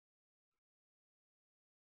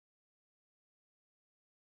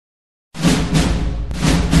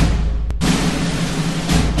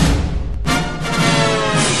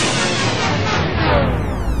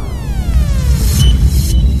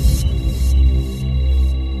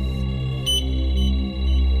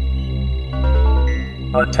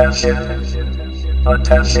Attention,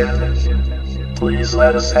 attention, please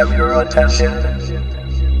let us have your attention.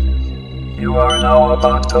 You are now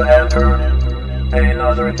about to enter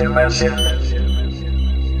another dimension.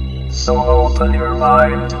 So open your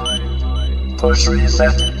mind, push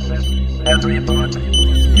reset, and reboot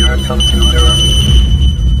your computer.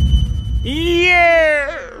 Yeah!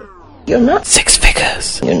 You're not six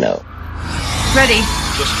figures, you know. Ready.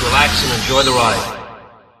 Just relax and enjoy the ride.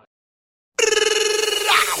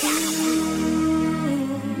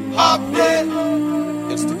 Up there,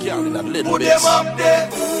 it's the counting of little bits. Put them up there.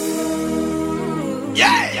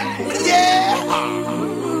 Yeah, yeah.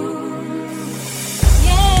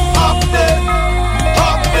 Up there,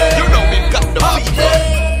 up there. You know we got the fever.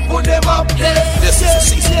 Put them up there. This is the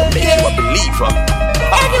season to make you a believer.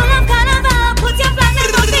 If you love carnival, put your flag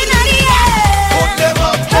and put it in the air. Put them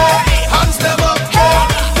up there, hands them up there,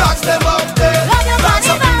 flags them up there, flags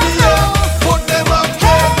up in the air. Put them up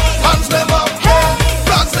there, hands them up there,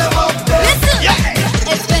 flags them up there. Listen,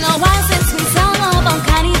 it's been a while since we saw love on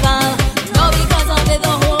carnival. No, because of it,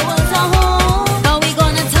 the whole world's a home. But we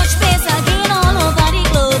gonna touch base again all over the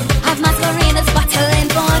globe. Have masqueraders battling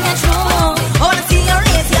for their throne. I wanna see you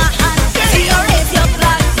raise your hand, see you raise your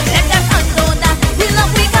flag. Let them hand know that we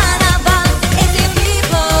love we gonna.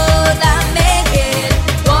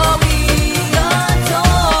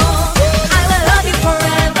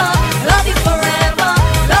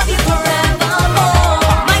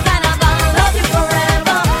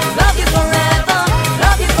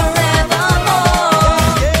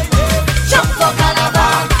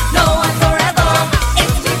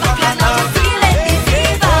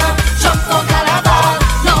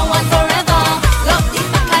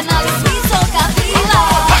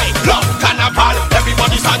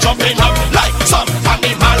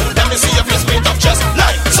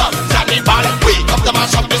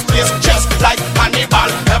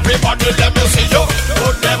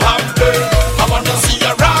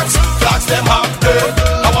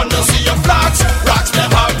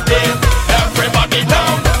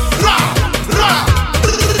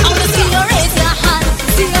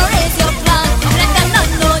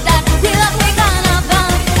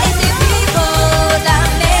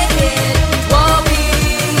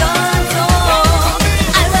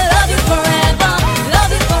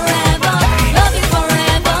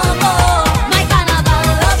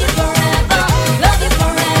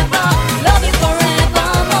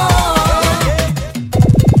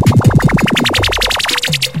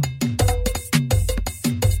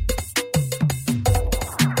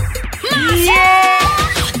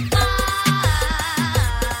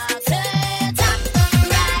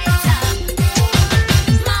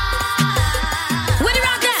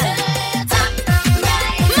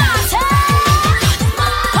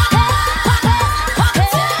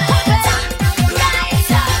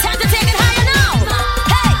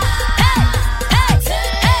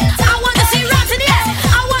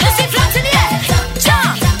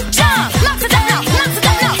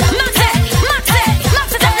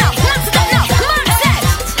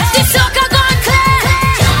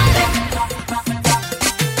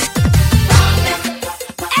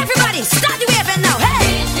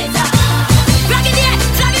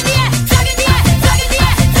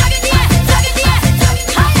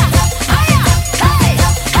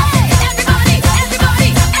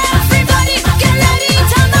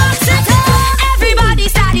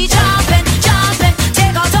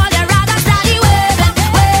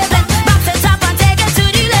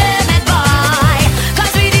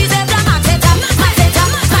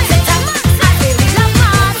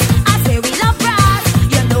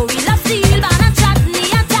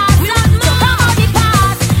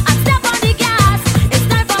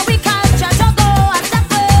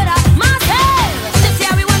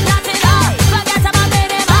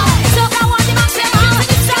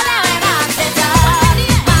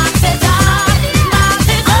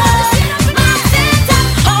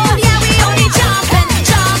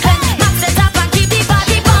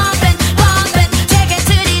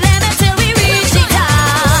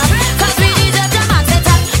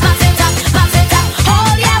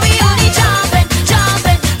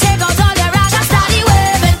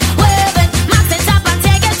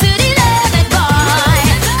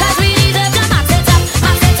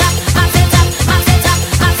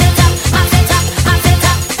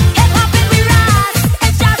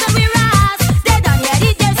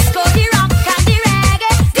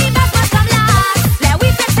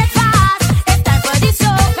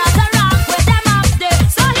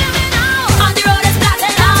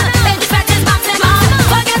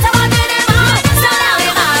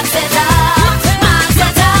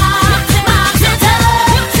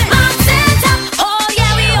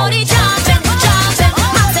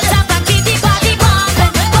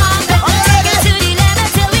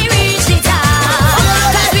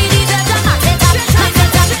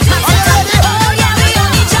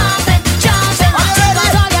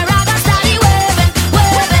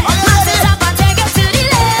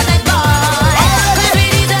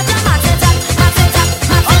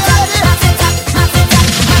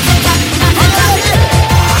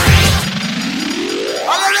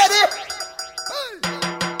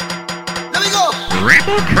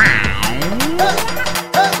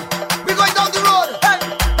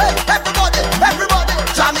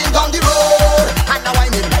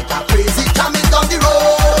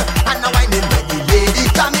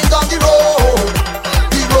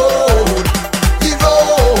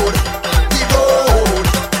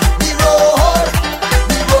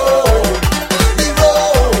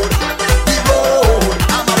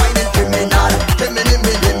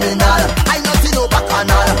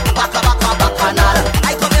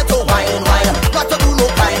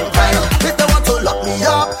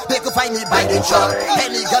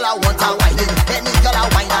 a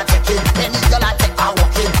wine and take it. Any girl a take a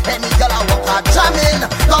walking. Any girl a walk a jamming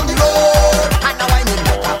down the road. And a whining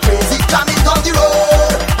like a crazy jamming down the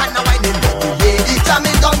road. And a whining like the lady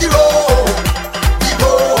jamming down the road. The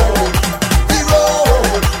road, the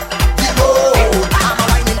road, the road. I'm a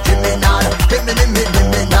whining criminal,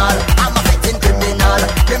 criminal. I'm a betting criminal,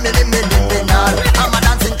 criminal. I'm a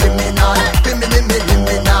dancing criminal,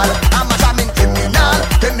 criminal. I'm a jamming criminal,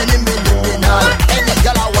 criminal. Any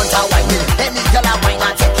girl I want a whining, any girl I wine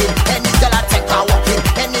and take it, any girl I take a walking,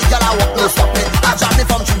 any girl I walk no stopping. I jam me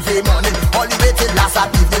from Tuesday morning, all the way till last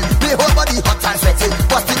evening. My whole body hot and sweating,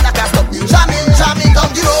 but still I can't stop me jamming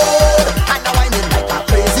down the road. And a whining like a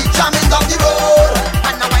crazy, jamming down the road.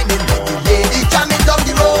 And a whining like the lady, jamming down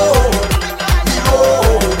the road. The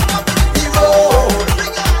road, the road,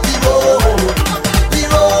 the road, the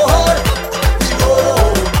road, the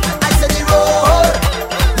road. I said the road,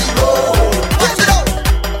 the road. Watch it out.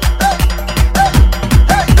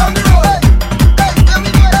 Hey, down the road. Hey, down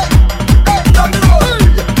the road. Hey, down the road.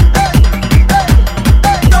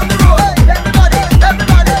 Hey, down the road.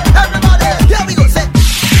 Everybody. Here we go. Say.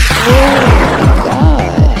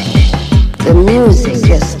 The music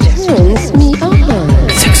just turns me on.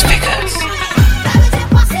 Six figures.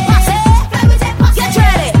 Get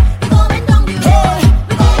ready.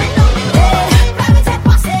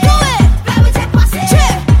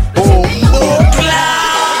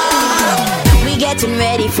 We getting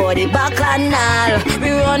ready for the bacchanal. We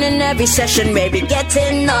running every session, baby,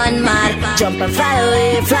 getting on mad. Jump and fly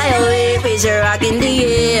away, raise your rock in the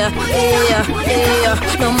air.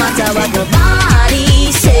 No matter what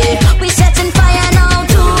nobody say, we setting fire now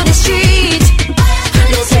to the street.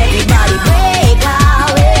 Let's everybody break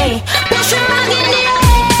away, push your rock in the air.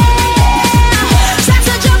 Start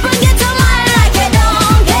to jump and get on mad like you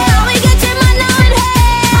don't care. We getting mad now in here,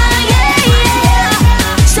 yeah.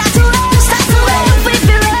 Start to wave, we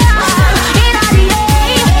feel it. In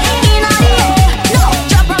the air, no,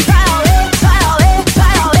 jump and fly away.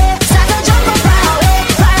 Start to jump and fly away.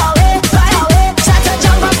 Start to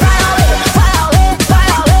jump and fly away.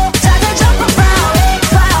 Start to jump and fly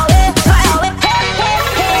away.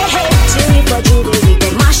 Hey. Silly but Judy, we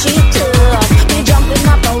can mash it up. We jumping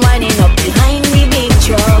up and winding up behind the big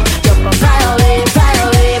truck. Jump and fly away,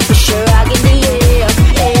 push your rock in the air.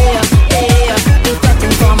 We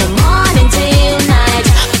fighting from the morning till night,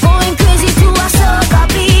 going crazy to a soca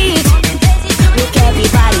beat. Look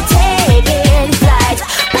everybody taking flight,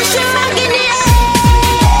 push your rock in the air.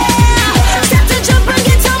 Start to jump and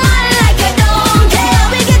get on mad like you don't care.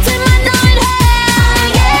 We getting mad now in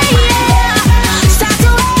here, yeah. Start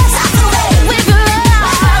to wave, wiggle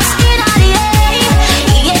us in the air,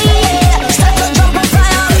 yeah. Start to jump and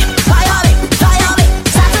fly away.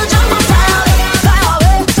 Start to jump and fly away.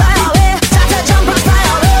 Start to jump and fly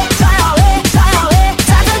away.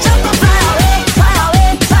 Start to jump and fly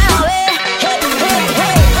away.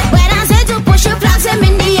 Hey. When I say to push your flags them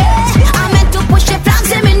in the air, I meant to push your flags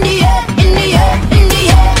them in the air.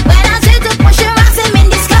 When I say to push your rocks them in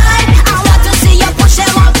the sky, I want to see you push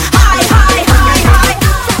them up high. Start to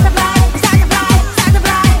fly.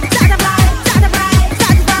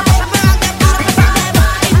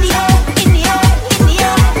 In the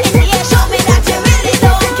air. Show me that you really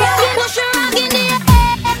don't care. Push your rock in the air.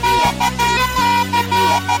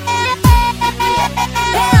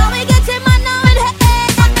 Yeah, we getting mad now in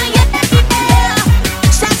here.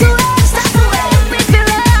 Start to wave, we feel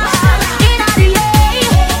it. In the air.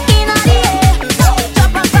 No,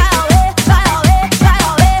 jump and fly away.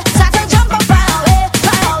 Start to jump and fly away.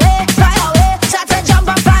 Start to jump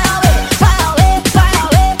and fly away.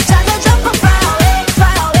 Start to jump and fly away.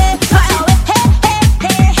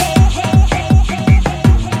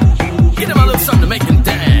 Give them a little something to make them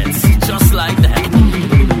dance, just like that.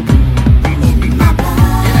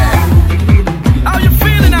 Yeah. How you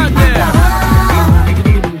feeling out there?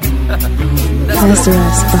 That's the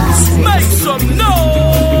response. Make some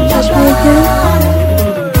noise.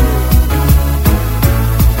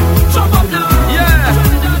 Jump up now. Yeah.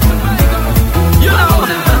 You know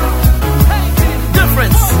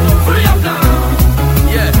difference. Free up now.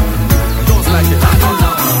 Yeah. Goes like it.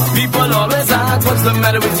 People always ask, what's the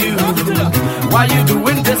matter with you? Why you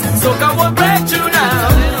doing this? So come on, break you now.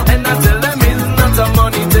 And I tell them it's not a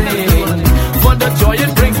money thing. For the joy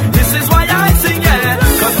it brings, this is why I sing, yeah.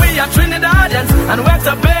 Cause we are Trinidadians and we're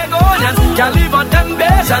Tobagonians. Can't leave on them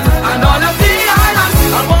Bayesians and all of the islands.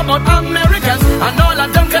 And what about Americans and all of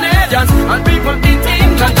them Canadians and people in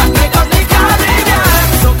England that make up the Caribbean.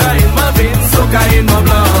 Soca in my veins, soca in my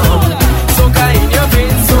blood. Soca in your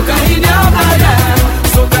veins, soca in your blood, yeah.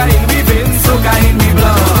 Soca in me veins, soca in me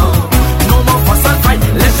blood. No more fuss and fight,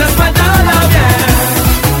 let's just fight all out, yeah.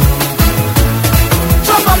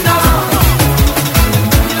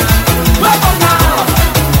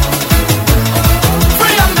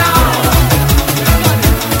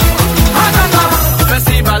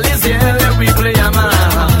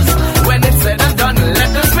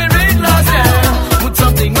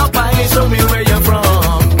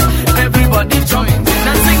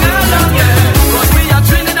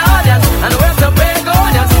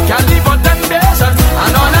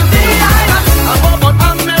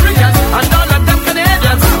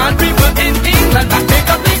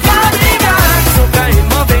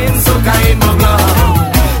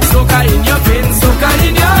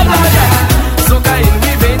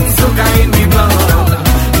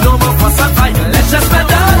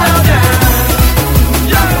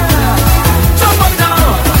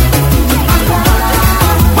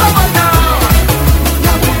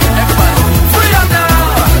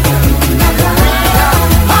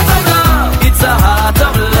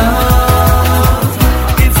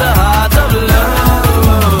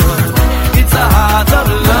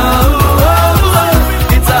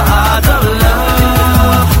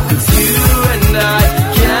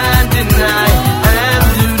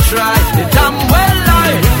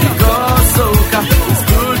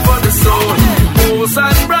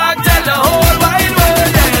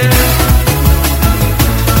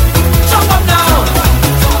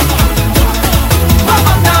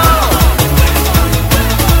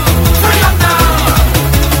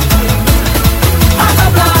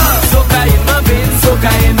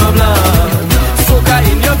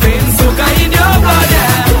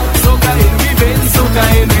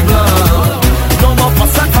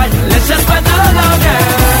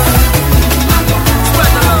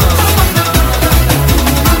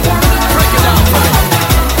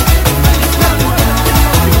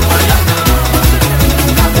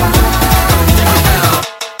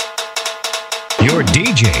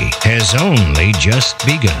 DJ has only just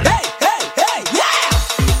begun. Hey, hey, hey, yeah!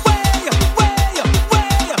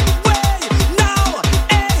 Now,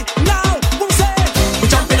 hey, now, we say we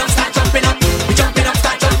jumping up, start jumping up. We jumping up,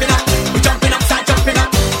 start jumping up. We jumping up, start jumping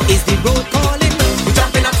up. Is the road calling? We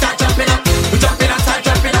jumping up, start jumping up. We jumping up, start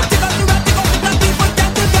jumping up. Take up the road, the people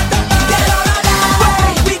get together. Get out of that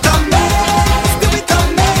way. We coming, still we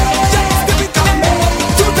coming, still we coming.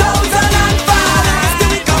 2005, still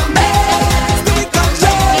we coming, still we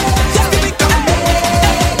coming, still we coming.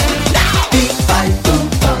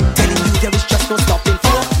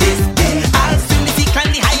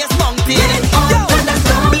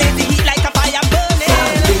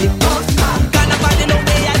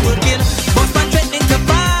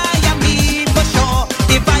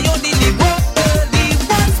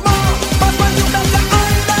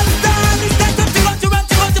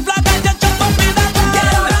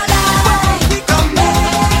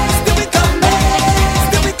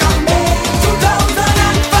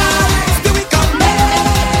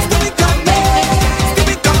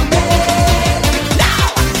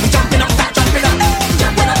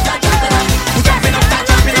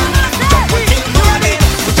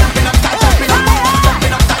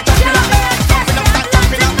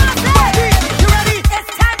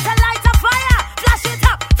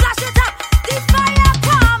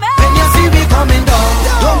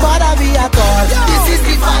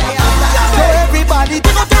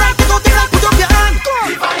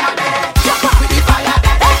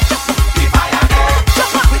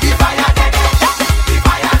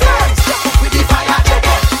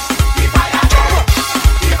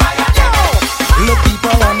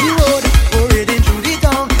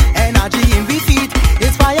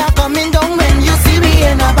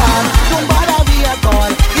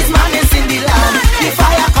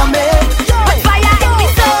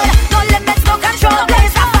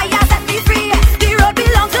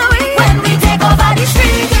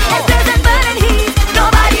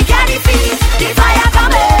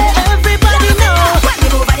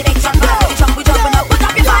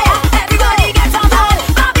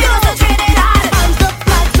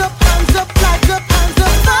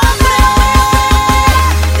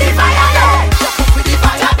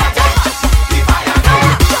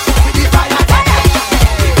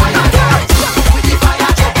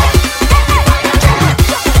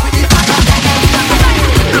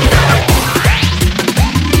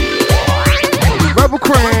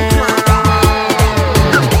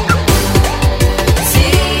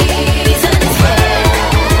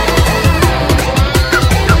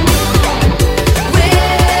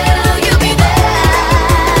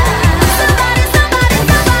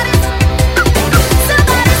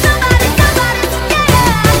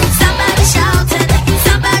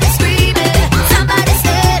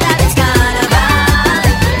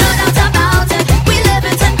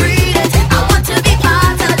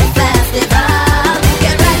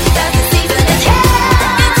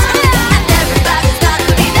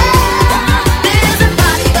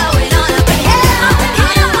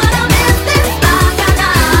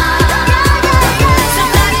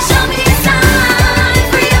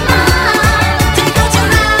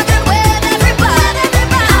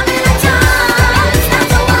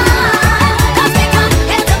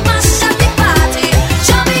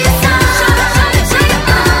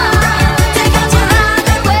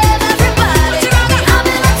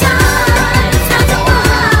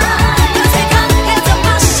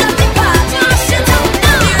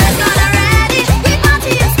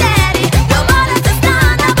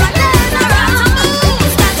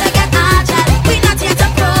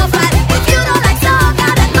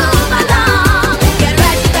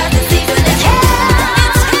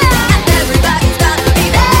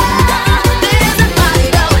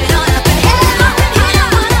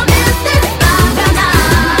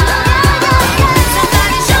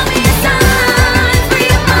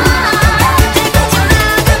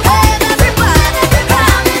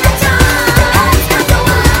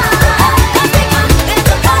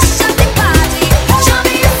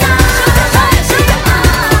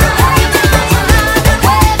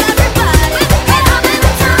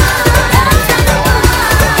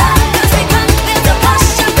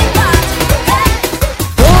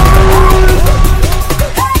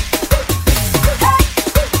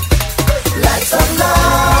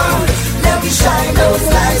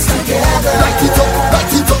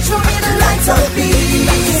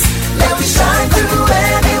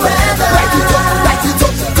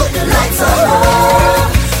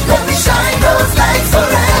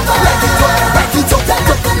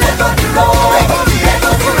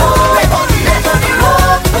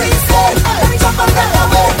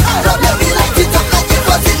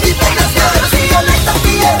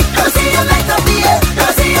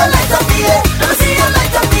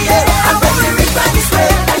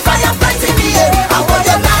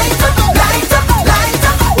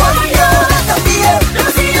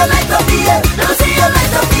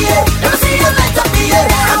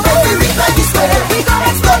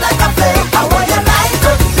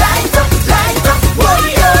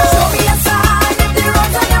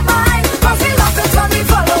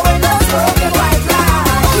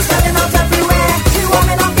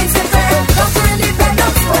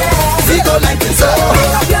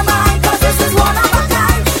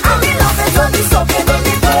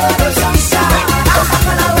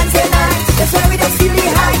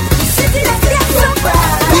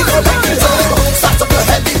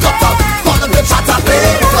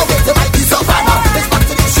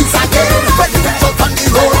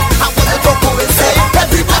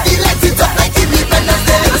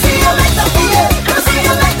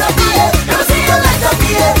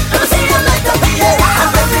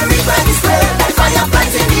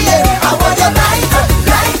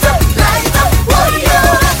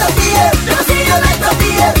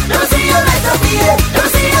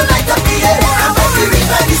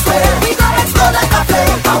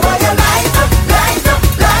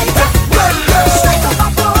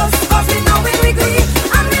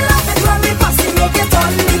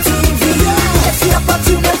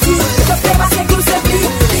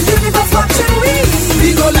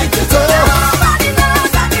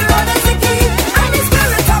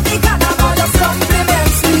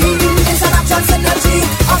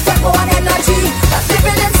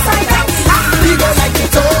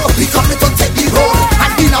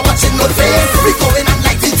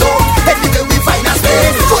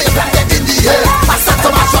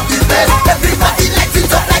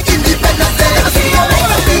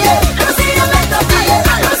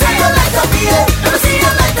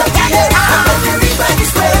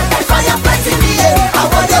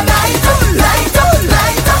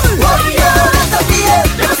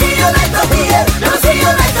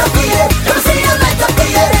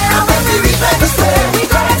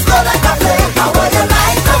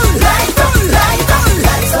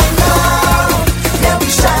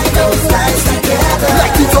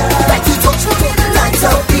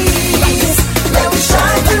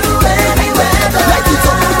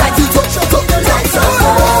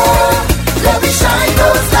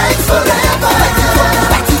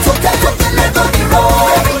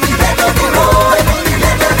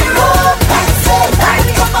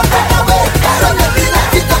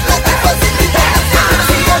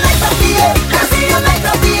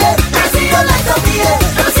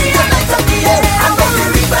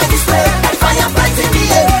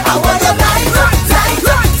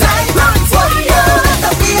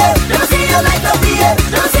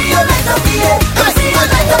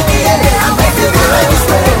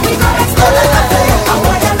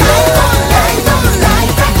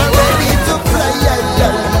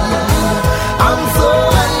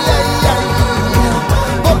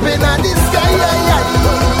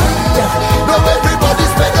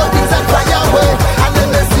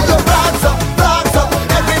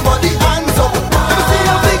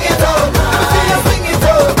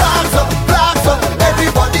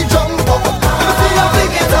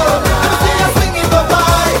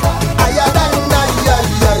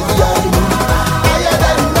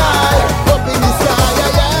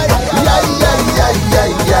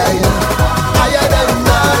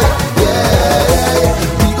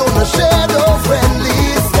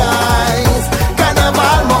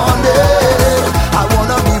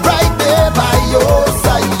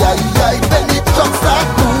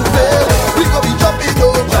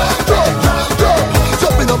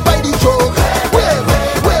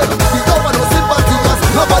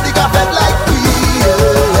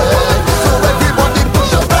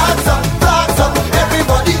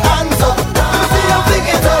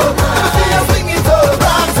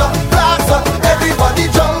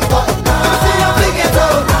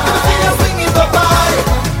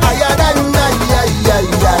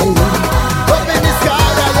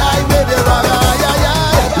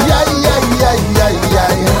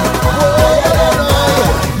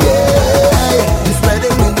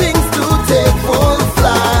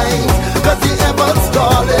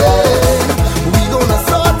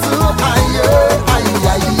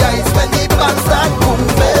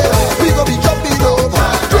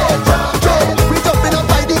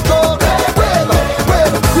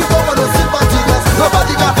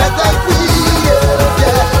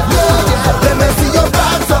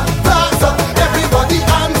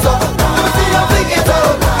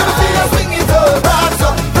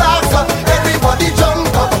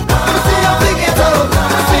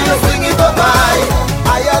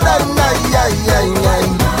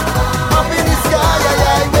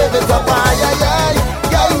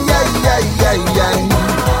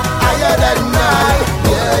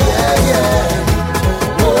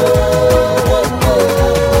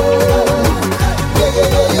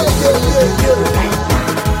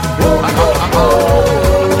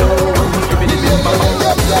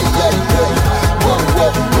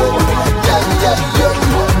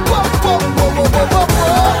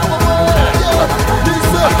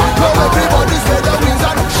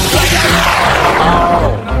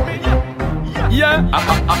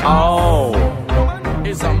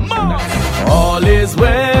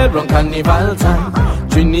 carnival time.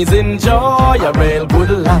 Trinities enjoy a real good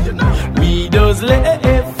life. We does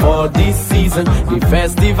live for this season. The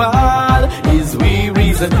festival is we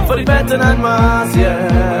reason for the better and mass,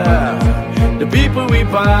 yeah. The people we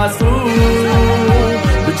pass through,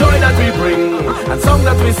 the joy that we bring, and song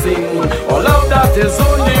that we sing. All of that is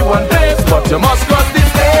only one place, but you must cross the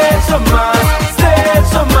stage of mass.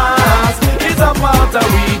 Stage of mass is a part of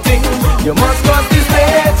we think. You must cross the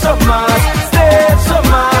stage of mass. Stage of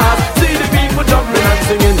mass. See the people jumping and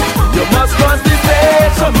singing. You must cross the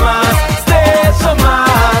stage of mass. Stage of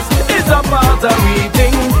mass is a part of we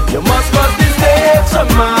think. You must cross the stage of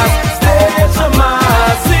mass. Stage of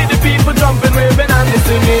mass. See the people jumping, waving and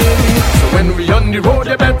singing. So when we on the road,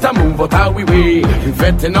 you better move out how we way. We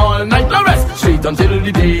fetting all night, no rest, straight until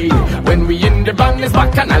the day. When we in the band is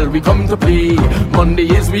bacchanal, we come to play. Monday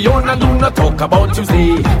is we own and do not talk about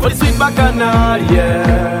Tuesday. For the sweet bacchanal,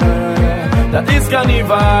 yeah, that is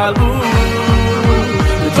carnival, ooh.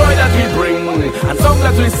 The joy that we bring, and song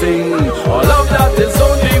that we sing. All of that is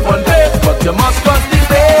only one day, but you must cross the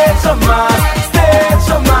stage of mass. Stage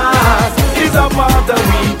of mass is a part of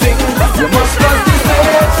we think. You must cross the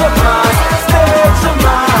stage of mass. Stage of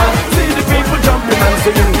mass. See the people jumping and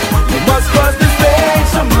singing. You must cross the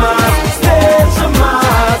stage of mass. Stage of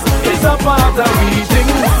mass is a part of we think.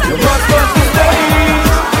 You must cross the stage.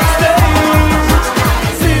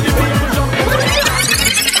 See the people jumping.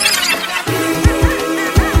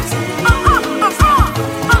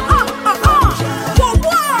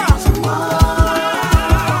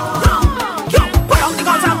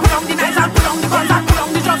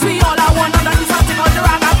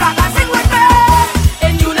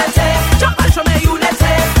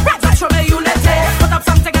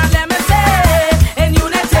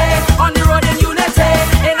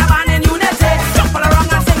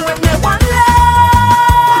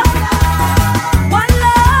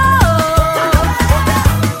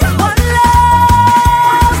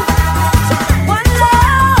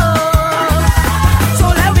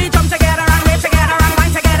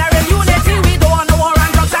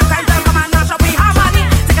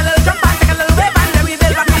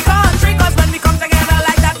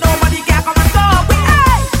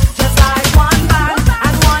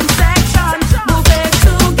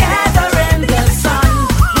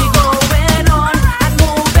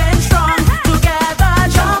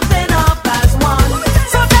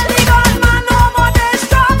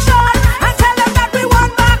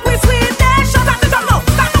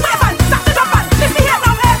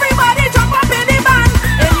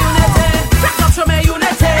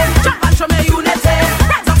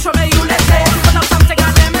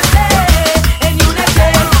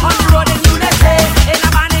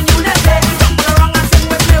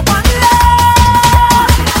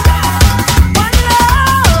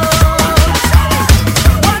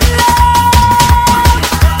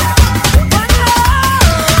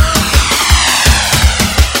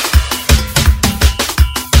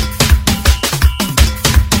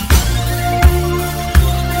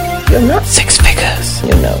 You're not six figures,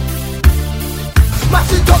 you know.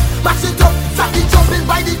 Mash it up, start it jumping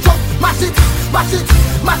by the jump. Mash it,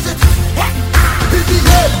 hey, hit the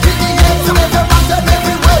air, so make them rock them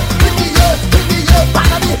everywhere. Hit the air,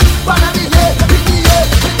 banana, yeah. Hit the air,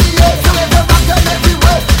 so make them rock them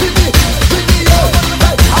everywhere. Hit the air,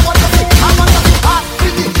 I want to see hot.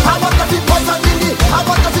 Hit the, I want to see poison in it. I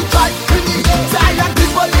want to see try. Hit the, say island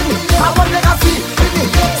people in it. I want them to see. Hit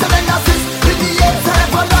the, say them to see. Hit the air, say them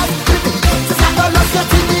for love. Hit the, say them for love. Get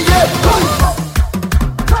in the air.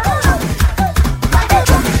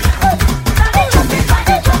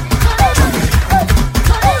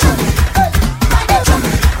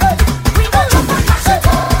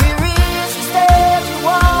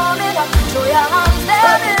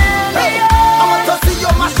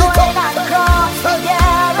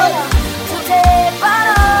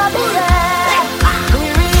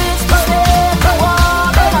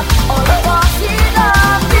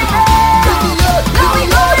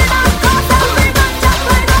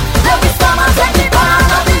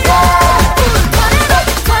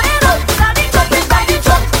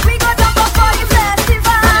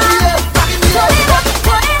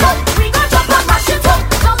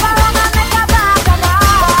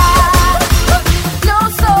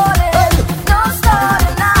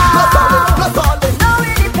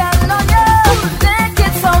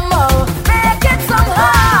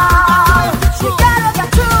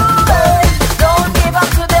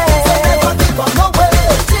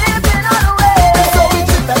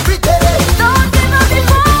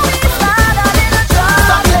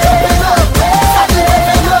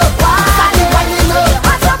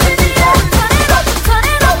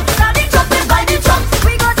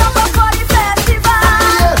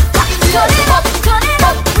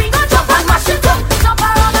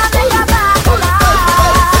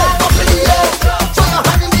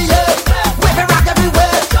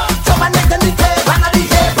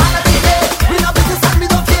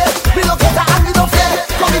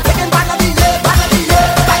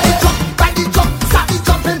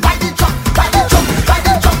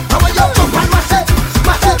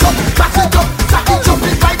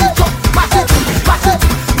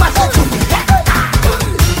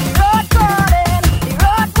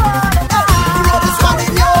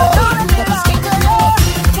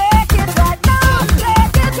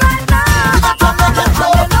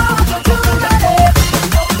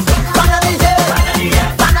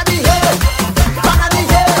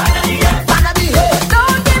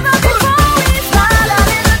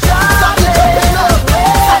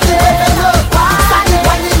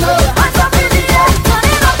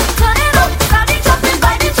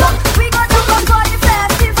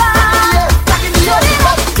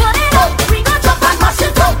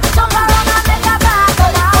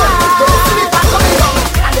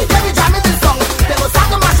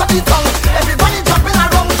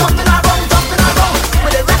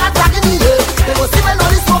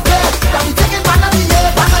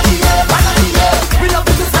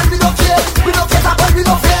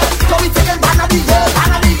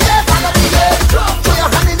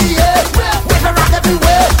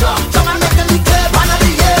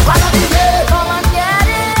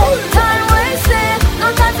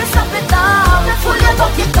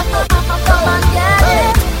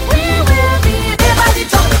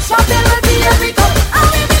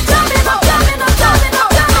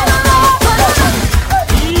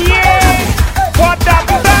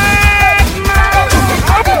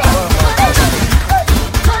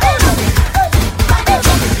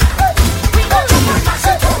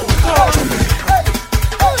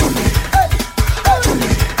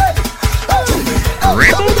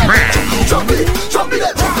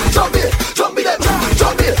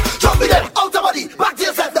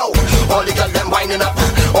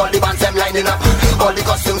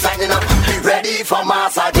 costumes signing up. Be ready for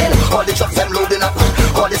mass again. All the trucks them loading up,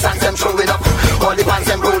 all the signs them throwing up, all the bands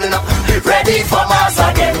them rolling up. Be ready for mass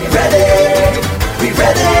again. Be ready.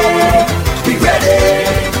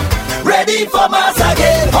 Ready for mass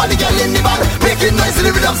again. All the girl in the band making noise in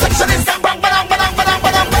the rhythm section. It's bang bang bang bang bang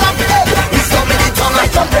bang bang. We slumming it on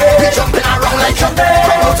like jumping. We jumping around like jumping.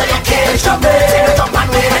 Come out of your cage, jumping. Take the jump and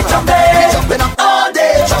we like jumping. We jumping up all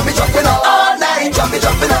day, jumping up all night, jumping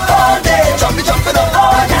up all day, jumping up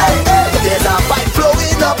all night. There's a vibe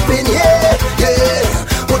flowing up in here, yeah.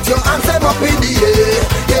 Put your hands up in the air,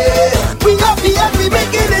 yeah. We up the end, we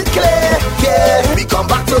making it clear, yeah. We come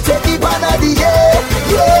back to take the band of the air,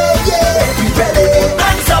 yeah. We ready,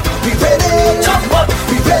 hands up, we ready, jump up,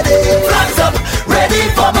 we ready, flags up, ready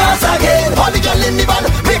for mass again. All the girl in the band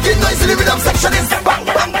making noise in the rhythm section is bang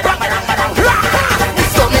bang bang bang bang bang.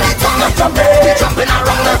 It's coming, it's on like jumping, we jumping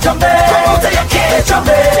around like jumping. Come out of your cage,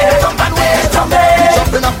 jumping, take the jump and we're jumping. We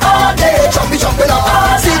jumping up all day, jumping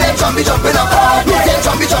up. See them jumping up, look them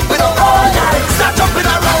jumping up all night. Start jumping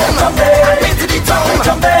around, and into the town,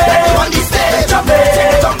 like you on the stage, take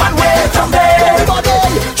the jump and we're jumping. Everybody,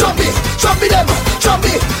 jumping them,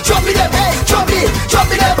 hey,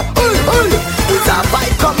 jumping them, It's a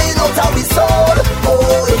vibe coming out of his soul,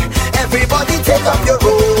 everybody take up your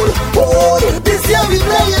role, this year we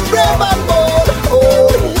playing brave and bold,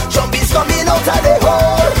 Jumpy's coming out of the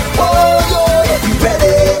hole, we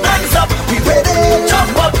ready, hands up, we ready,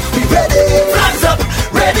 jump up, we ready, flags up,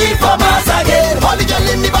 ready for mass again. All the girl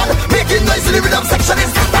in the band making noise in the rhythm section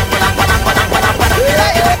is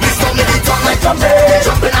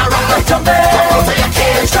jumping around like jumping. Come out of your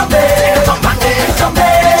cage, jumping. Take the jump and we're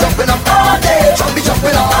jumping up all day, jumping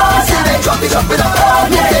up. See them jumping up all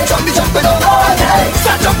day, jumping up all day.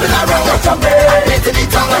 Start jumping around like jumping, and into the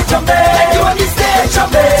tongue like jumping. Like you on the stage,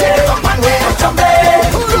 jumping. Take the jump and we're jumping.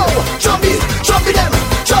 Jumping them.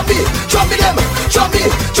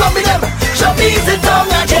 Jumpy's the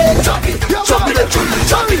tongue again. Jumping them.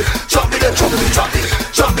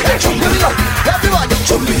 Everyone,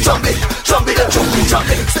 jumping them.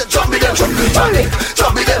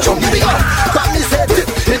 Come me set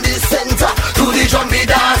in the center to the jumpy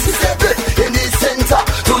dance. In the center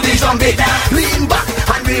to the jumpy dance. Lean back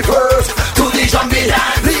and reverse to the jumpy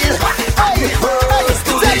dance. Lean back and reverse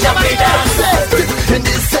to the jumpy dance. In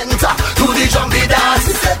the center to the jumpy dance.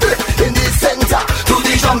 In the center to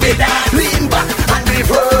the jumpy dance. Lean back and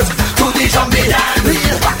reverse to the jumpy dance.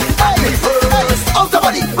 Lean back and reverse. Out the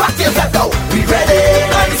body, rock yourself now. We ready,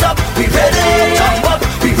 hands up, we ready, jump up,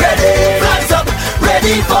 we ready, flags up,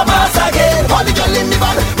 ready for mass again. All the girl in the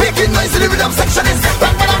band making noise in the rhythm section is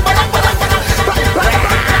bang bang bang bang bang bang.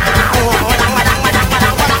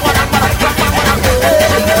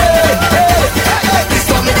 This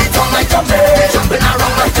one minute on like jumping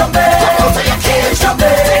around like jumping. Come out of your cage,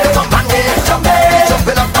 jumping, take the jump and we're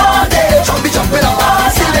jumping up all day, jumping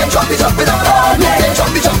up. See them jumping up all day,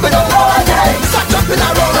 jumping up all day. Start jumping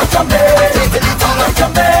around like jumping, into the tongue like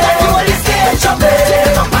jumping. Like you on the stage, jumping, take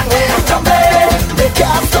the jump and we're jumping. They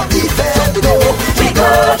can't stop the bed, no. We go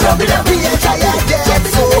jumping up the entire day,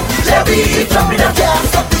 so let me jumping up. Can't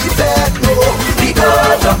stop the bed, no. We go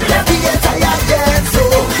jumping up the entire day, so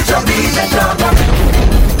jumping up.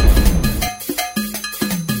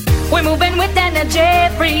 We're moving with energy,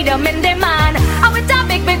 freedom in demand. And with a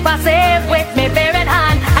big passive with me bare in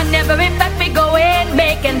hand. And never in fact we going,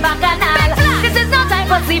 making bacchanal. This is no time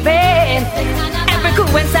for sleeping. Every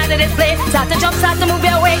crew inside of this place start to jump, start to move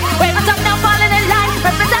your way. When the top now falling in line,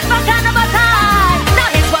 represent for carnival time. Now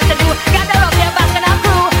here's what to do, gather up your back and our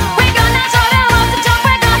crew. We're gonna show them how to jump,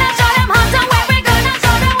 we're gonna show them how to wear. We're gonna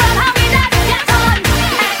show them well how we dance, get on.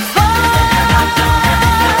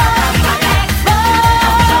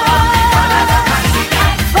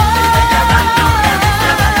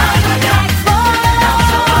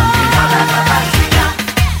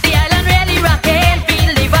 The island really rocking,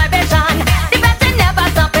 feel the vibration. The best never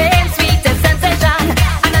stopping, sweetest sensation.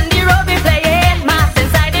 And on the road we playing.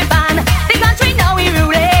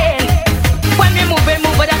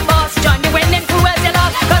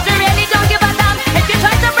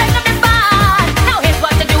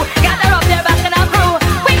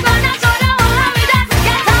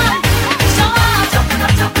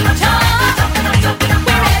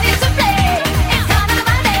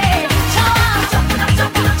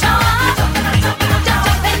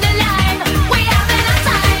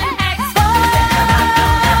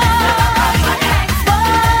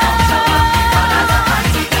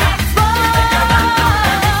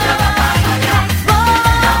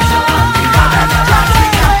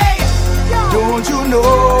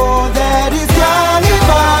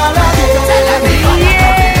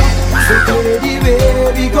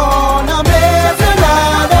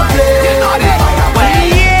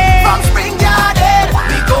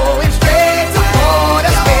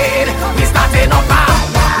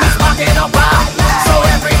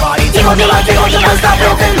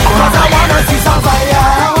 living. 'Cause I wanna see some fire,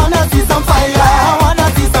 I wanna see some fire, I wanna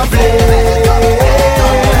see some flame.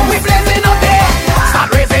 We blazing up there, start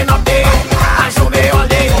raising up there, and show me all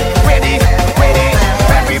day. Ready, ready,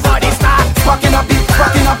 everybody start Fucking up the,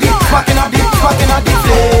 fucking up the, fucking up the, fucking up the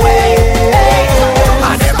flame.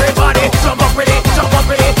 and everybody jump up with it, jump up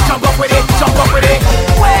with it, jump up with it, jump up with it.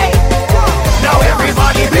 Wait, now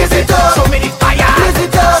everybody blaze it up, show me the fire, Blaze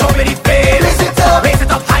it up. show me the flame, Blaze it up. raise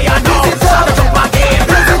it up higher now, Blaze it up. jump again,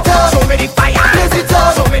 Blaze it up. show me the fire, Blaze it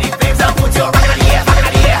up. show me the flames and put your rocket in the air, rocket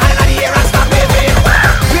in the air, hand in the air and start waving.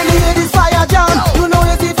 Really hear this fire jam, you know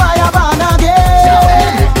it's the fire burn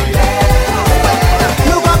again.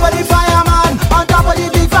 Look up for the fireman, on top of the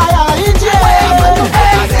big fire engine.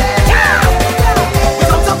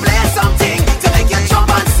 Come to play something to make you jump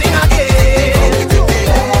and sing again.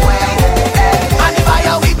 And the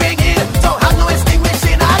fire we bring in don't have no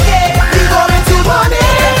extinguishing again. We going to burn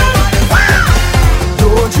it.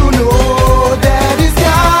 Don't you know that it's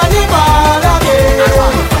carnival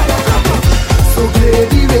again? So play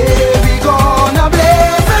the way we gonna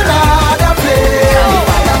blaze another flame.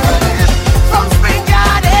 From Spring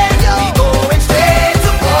Garden, we going straight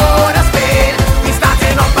to Port of Spain. We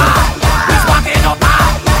starting up high, we sparking up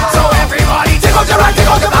high. So everybody take out your right, take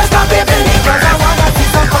out your back, stop it, baby. Cause I wanna see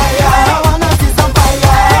some fire, I wanna see some fire,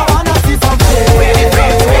 I wanna see some Ready,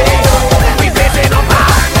 flame. ready, ready. We blazing up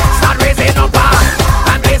high, start raising up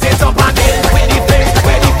high, and blaze it up again. Ready, ready,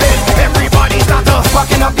 ready. Everybody start to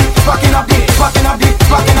Fucking up the, fucking up the, fucking up the,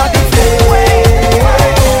 fucking up the flame.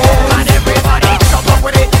 and everybody jump up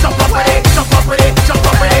with it, jump up with it, jump up with it, jump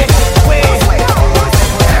up with it. Wait,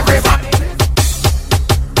 everybody.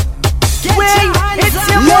 It's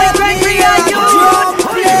your boy Gregory and you.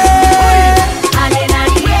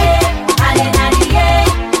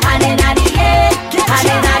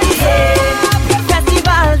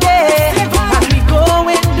 Festival day, and we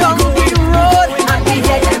going down the road, and we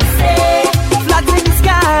hear them say, flags in the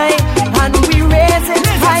sky, and we raising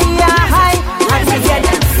higher, high, and we hear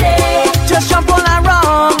them say, just jump all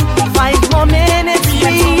around, 5 more minutes,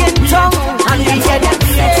 we in town, and we hear them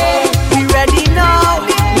say, we ready now,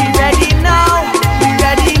 we ready now, we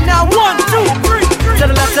ready now. 1, 2, 3, to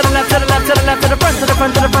the left, to the left, to the left, to the left, to the front, to the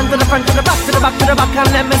front, to the front, to the front, to the back, to the back, to the back,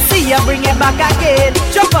 and let me see you bring it back again.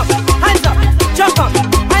 Jump up, hands up, jump up,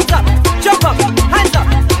 hands up, jump up, hands up,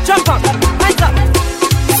 jump up, hands up.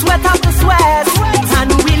 Sweat after sweat,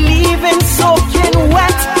 and we leaving soaking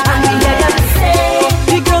wet, and we hear them say,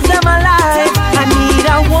 the girls them alive, I need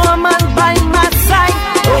a woman by my side.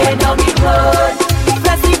 Going down the road,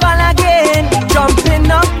 festival again, jumping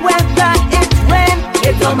up whether it rain,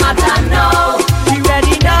 it don't matter now. We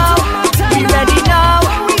ready now, we ready now,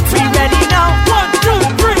 we ready now. 1, 2,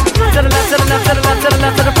 3, to the left, to the left, to the left, to the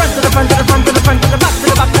left, to the front, to the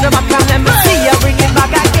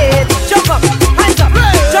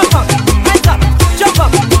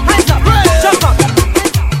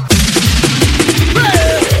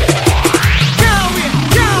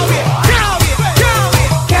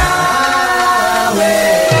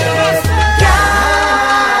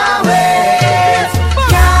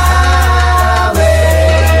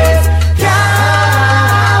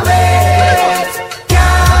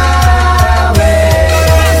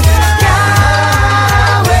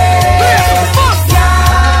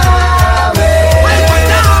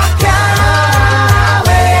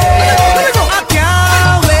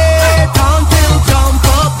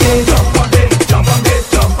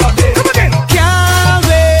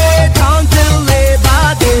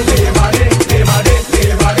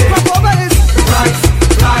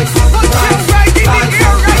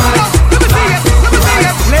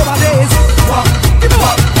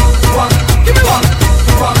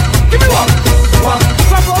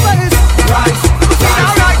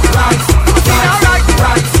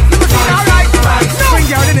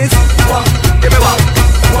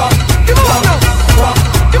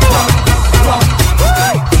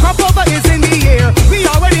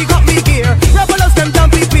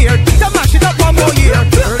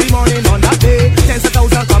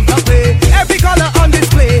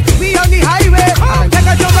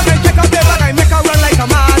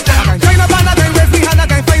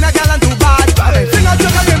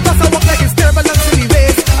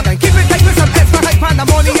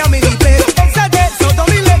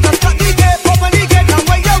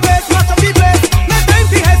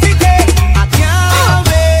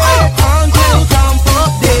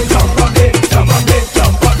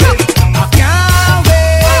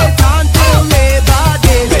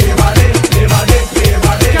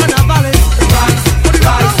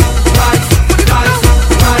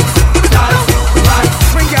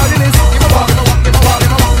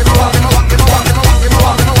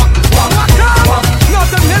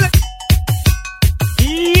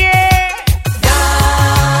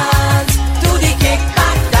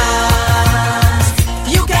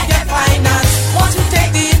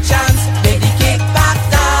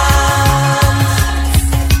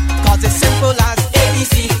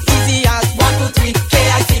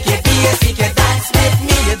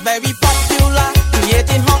very popular,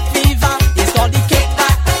 creating hot fever. It's called the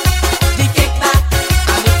kickback, the kickback.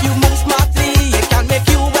 And if you move smartly, it can make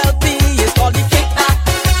you wealthy. It's called the kickback,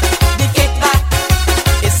 the kickback.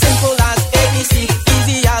 It's simple as ABC,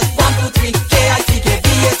 easy as 1, 2, 3,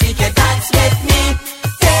 K-I-C-K-B-A-C-K. Dance with me,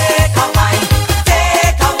 take a wine,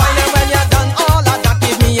 and when you're done all of that,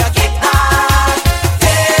 give me a kickback.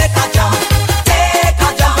 Take a jump,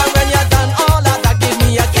 and when you're done all of that, give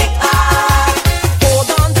me a kickback.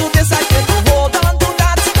 Hold on to this, I said, hold on to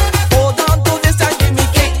that. Hold on to this, and give me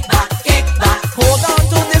kickback, kickback. Hold on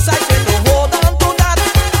to this, I said, hold on to that.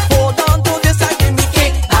 Hold on to this, and give me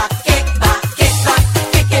kickback, kickback, kickback,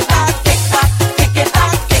 kick it back, kickback, kick it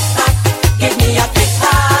back, kickback. Give me a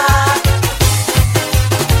kickback.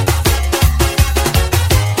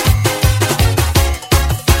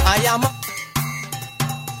 I am a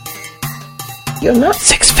You're not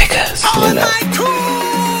six figures, you know.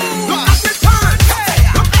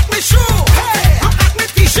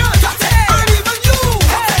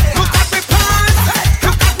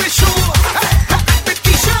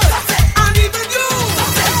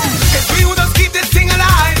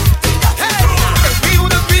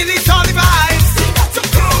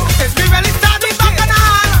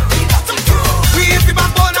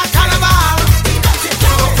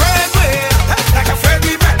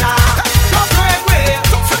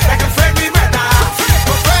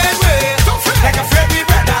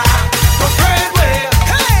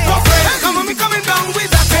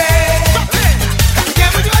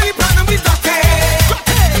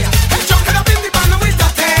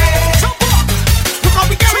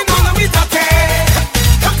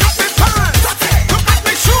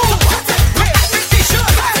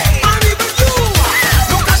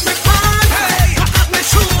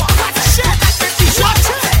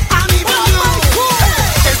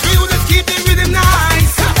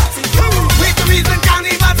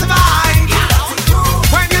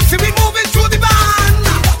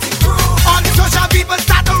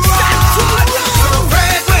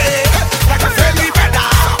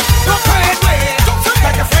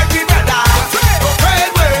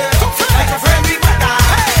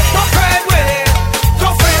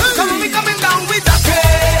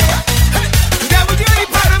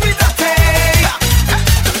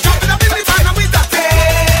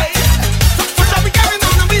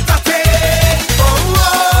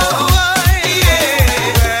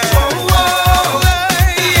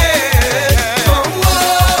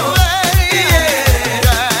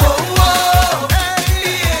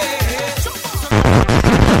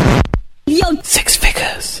 Six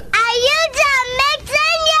figures. Are you done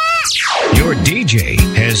mixing yet? Your DJ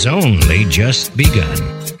has only just begun.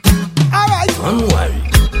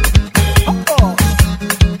 Unwind.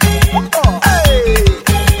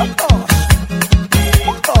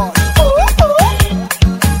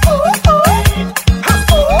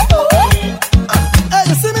 Hey,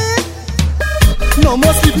 you see me? No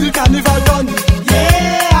more sleep till carnival run.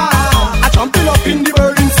 Yeah, I jumping up in the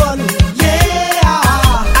burning sun.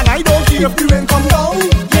 Yeah, and I don't care if the rain come down.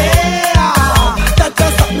 Yeah, that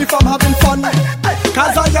just stop me from having fun.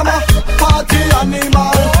 Cause I am a party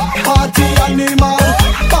animal, party animal,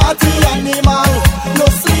 party animal. No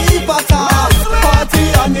sleep at all. Party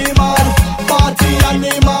animal, party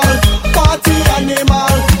animal, party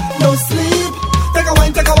animal. No sleep. Take a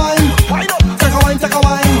wine, take a wine. Take a wine, take a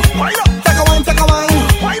wine. Take a wine, take a wine.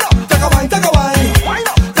 Take a wine, take a wine.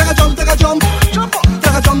 Take a jump, take a jump.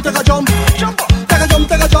 Take a jump, take a jump. Take a jump,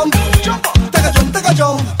 take a jump. Take a jump, take a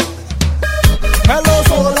jump. Hello,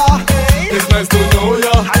 Sola. It's nice to know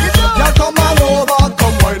ya. Yeah, come on over,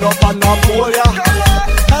 come wind up on the pole, ya.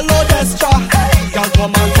 Hello, Destra. Yeah,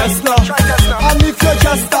 come on, Tesla. And if you're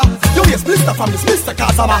Jester, you yes, Mr. from this Mr.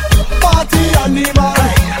 Kasama. Party animal,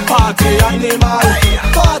 party animal,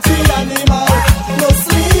 party animal. No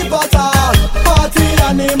sleep at all. Party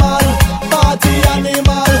animal, party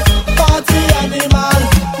animal, party animal.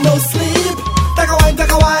 No sleep. Take a wine,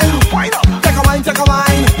 take a wine. Take a wine, take a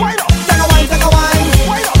wine. Take a wine, take a wine.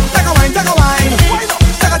 Take a wine, take a wine.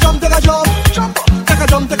 Take a jump, take a jump. Take a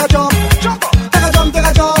jump, take a jump. Take a jump, take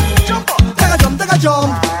a jump. Take a jump, take a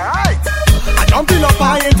jump. I jumping up,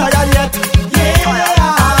 I ain't tired yet.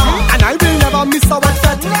 Yeah, and I will never miss a wet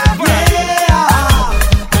set. Yeah,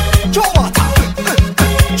 throw water,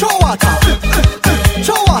 throw water,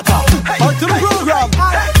 throw water. On to the program.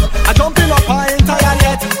 I jumping up, I ain't tired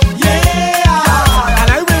yet. Yeah, and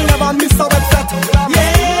I will never miss a wet set.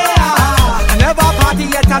 Yeah, I never party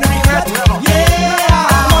yet and regret.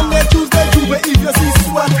 Yeah, Monday, Tuesday, Tuesday, if you see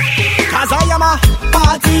sweat. Cause I am a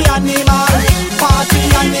party animal, party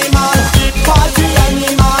animal, party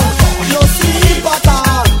animal. No sleep at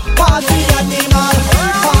all. Party animal,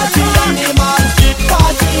 party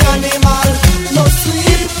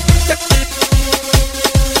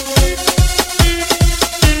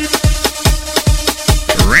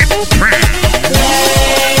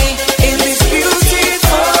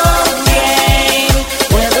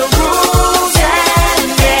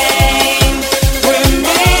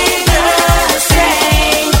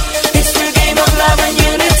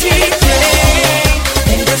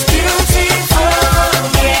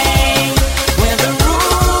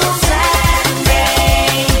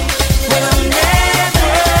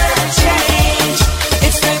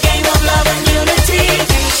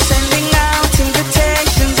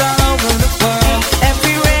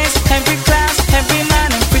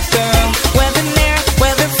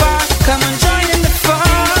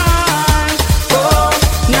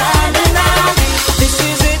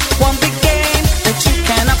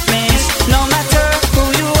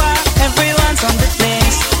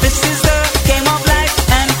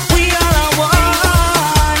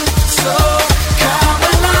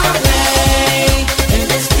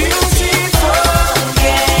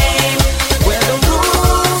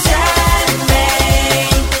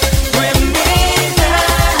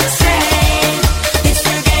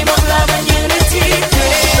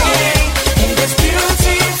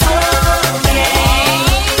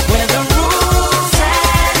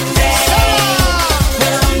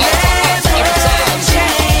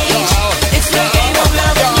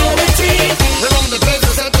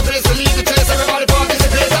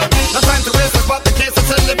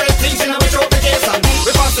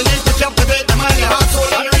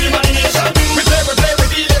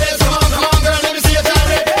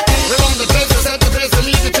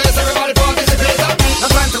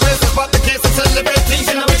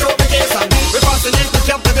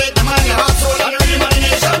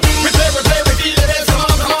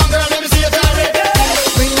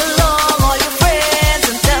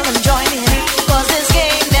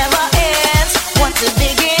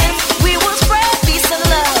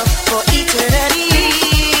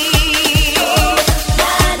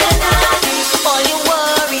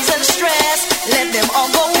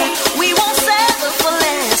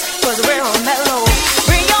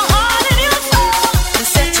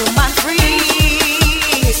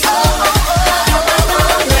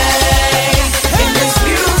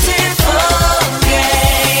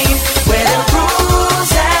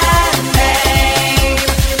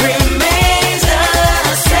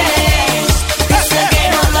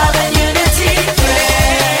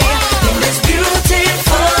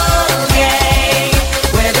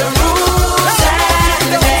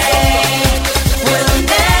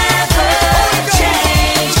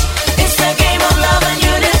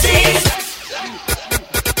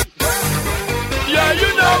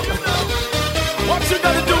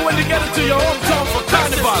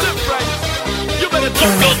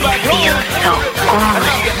so good.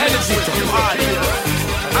 The energy to party.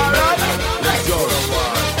 Alright, let's go.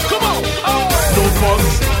 Come on. No fuss,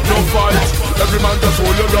 no fight. Every man just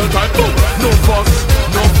hold your girl tight. No fuss,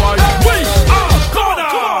 no fight. We are gonna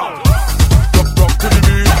rock to the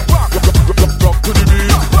beat. Rock to the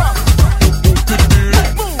beat. Move to the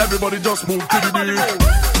beat. Everybody just move to the beat.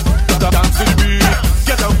 Dance to the beat.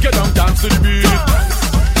 Get down, dance to the beat.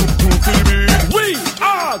 Move to the beat. We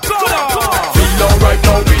are gonna feel alright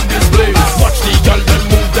now in this place. Watch the girl them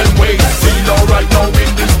move them ways. Feel alright now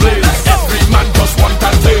in this place. Every man just want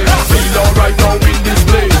that taste. Feel alright now in this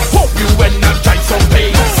place. Hope you and not try some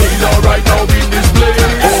pain. Feel alright now in this place.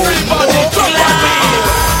 Everybody jump on me.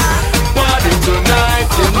 Party tonight,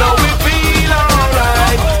 you know we feel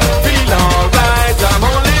alright. Feel alright, I'm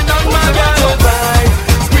holding on my girl tight.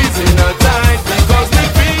 Squeezing her tight because we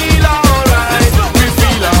feel alright. We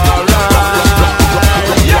feel alright.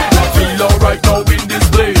 Yeah. Feel alright now in this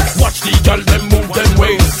place. Watch the girl them move them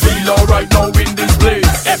ways. Feel alright now in this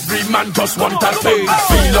place. Every man just want that taste.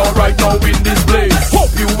 Feel alright now in this place.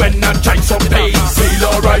 Hope you and not try some pain. Feel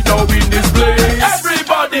alright now in this place.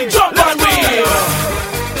 Everybody jump on me.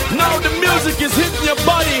 Now the music is hitting your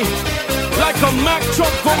body like a Mack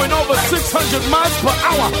truck going over 600 miles per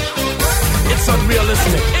hour. It's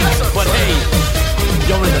unrealistic, but hey,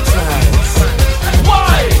 you're in a trance.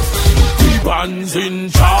 Why? The band's in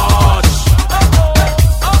charge.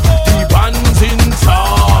 The band's in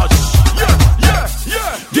charge.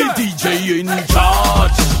 The DJ in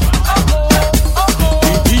charge.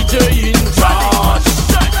 The DJ in charge.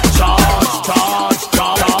 Charge.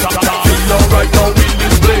 Feel alright now in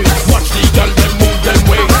this place. Watch the girl them move them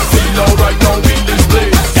ways. Feel alright now in this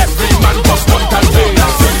place. Every man just want that taste.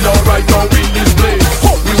 Feel alright now in this place.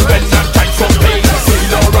 Hope you and not try some pain.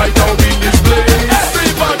 Feel alright now in this place.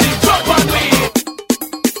 Everybody jump on me.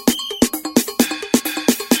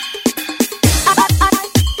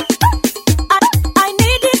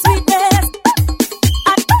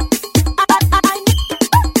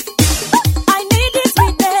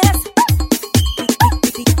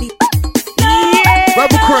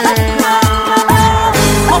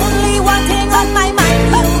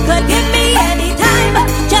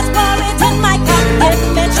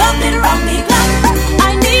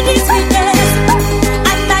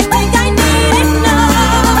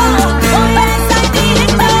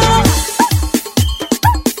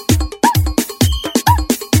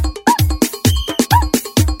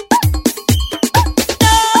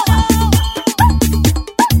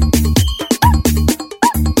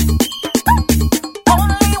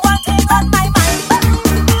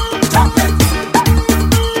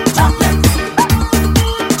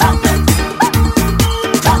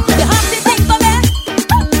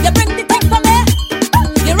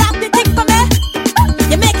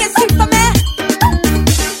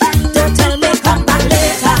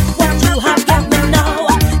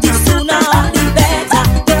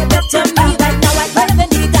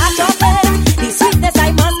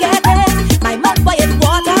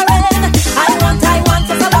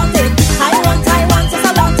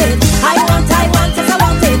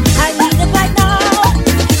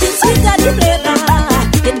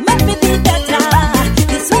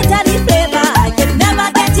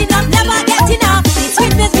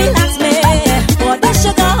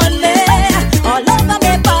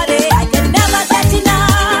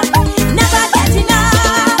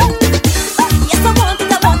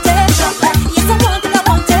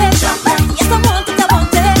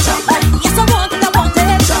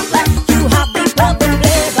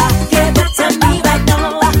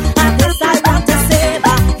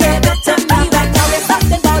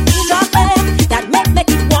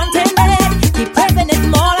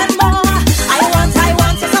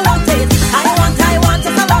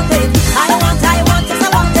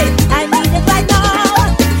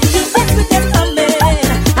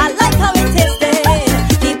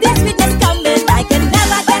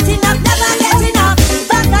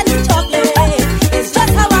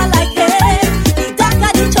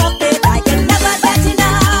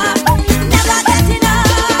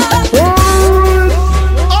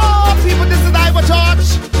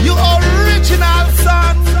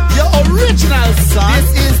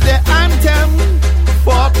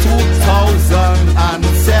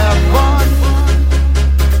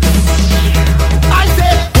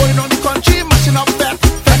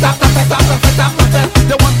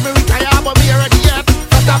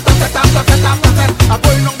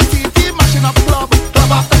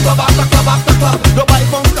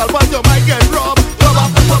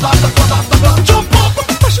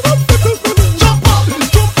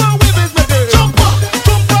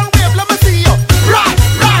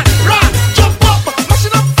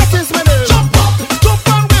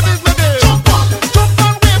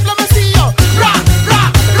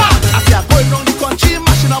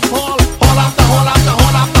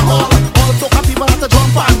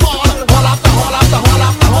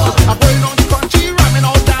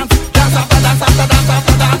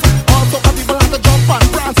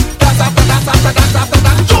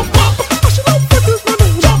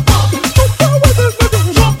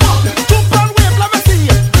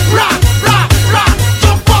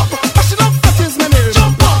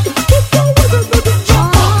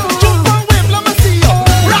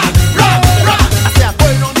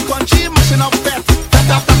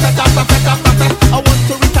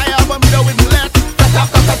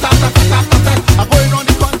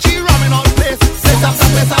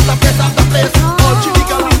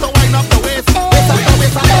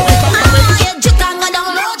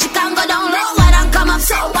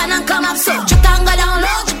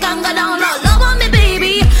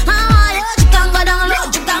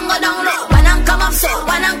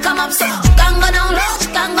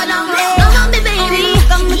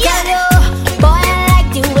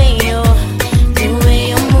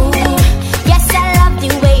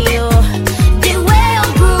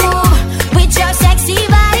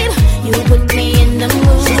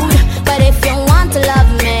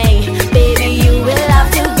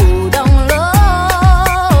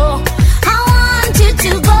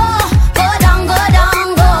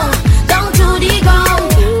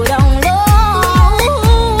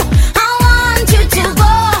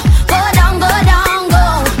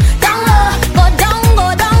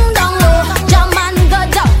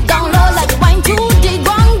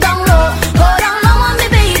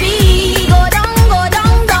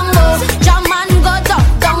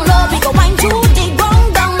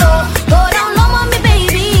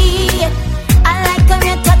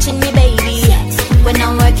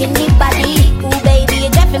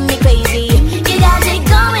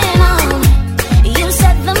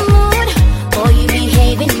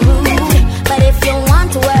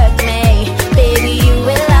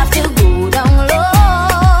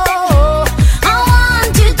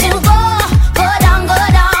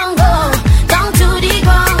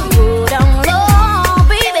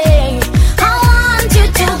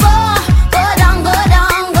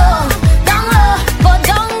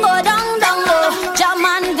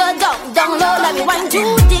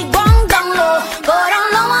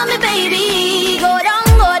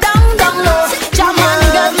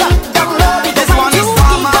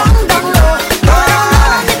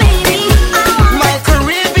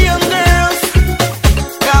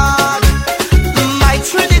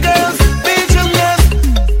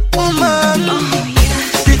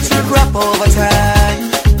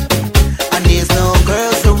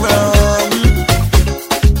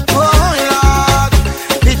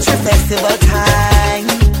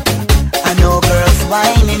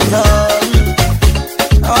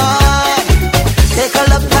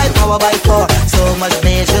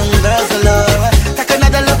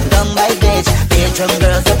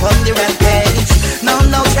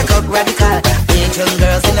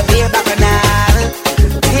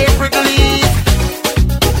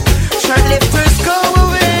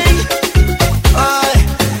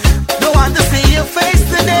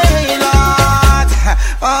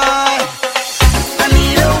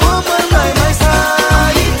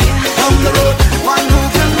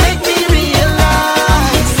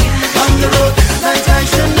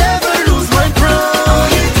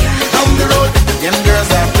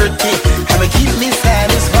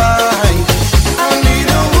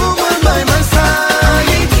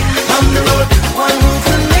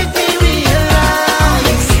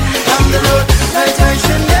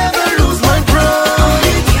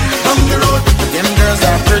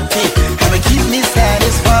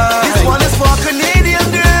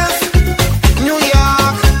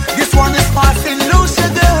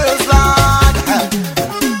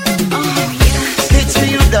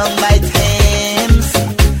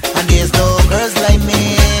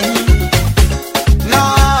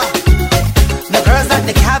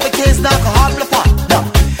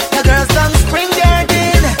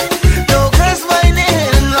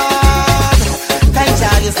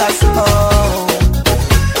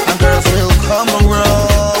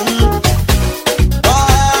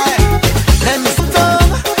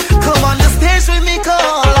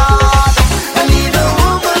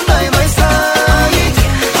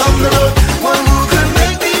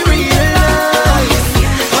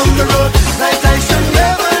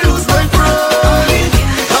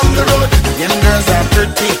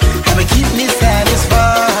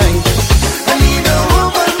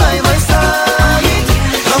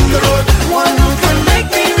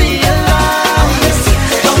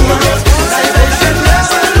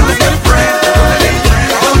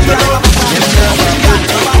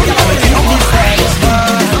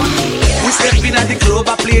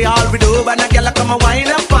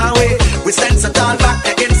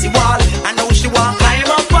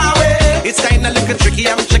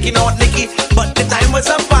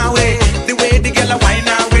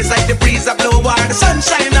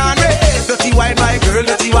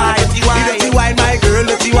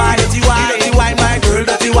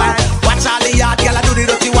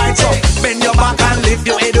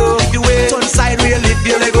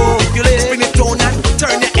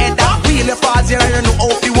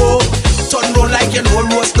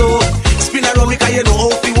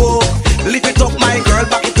 Flip it up, my girl,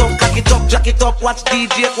 back it up, cock it up, jack it up. Watch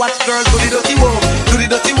DJ, watch girl, do the dirty work, do the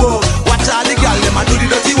dirty work. Watch all the girl, them a do the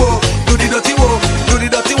dirty work, do the dirty work, do the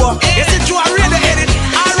dirty work. Yes, it's true, I really hate it.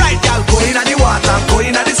 Alright, girl, go in at the water, go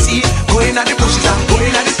in at the sea, go in at the bushes and go in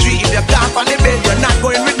at the street. If you're camp on the bed, you're not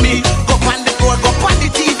going with me. Go on the floor, go on the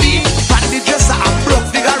TV, pan the dresser and broke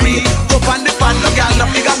figure. Go on the fan, no girl, no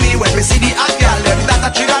figure me. When we see the hot girl, them that a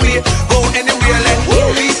trigger me. Go anywhere, let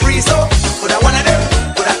be free, so put a one of them,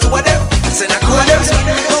 put a two of them, send a two of them,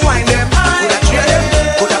 go wind them, put a three of them,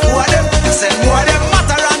 put a four of them, send more of them,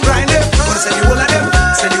 matter and grind them. Gonna send you all of them,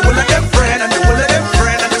 send you all of them friend, and the all of them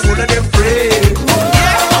friend, and the all of them friend.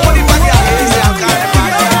 Yeah, I want the bad girl, easy, I'm kind of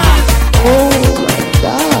bad. Oh my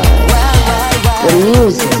God. The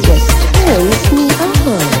music just turns me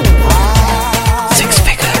on. Six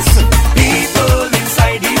figures. People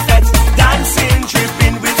inside the fete, dancing,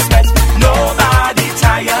 dripping with sweat. Nobody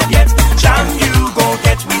tired yet. Jam you go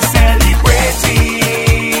get, we celebrating.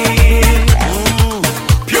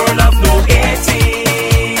 Pure love, no hating.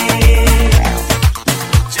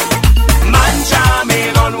 Man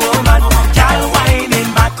jamming on woman, gal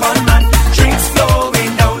whining back on man. Drinks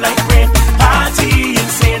flowing down like rain. Party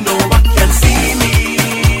insane, no one can see me.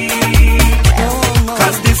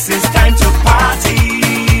 'Cause this is time to party.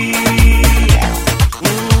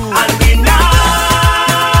 And we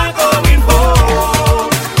not going home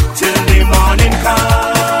till the morning come.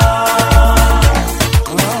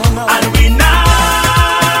 And we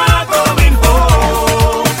not going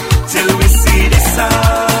home till we see the sun.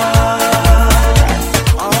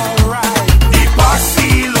 The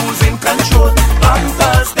posse losing control,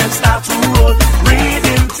 bumpers them start to roll.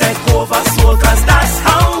 Rhythm take over soul, 'cause that's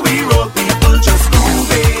how we roll. People just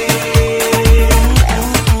moving,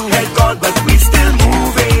 head gone but we still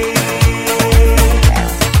moving.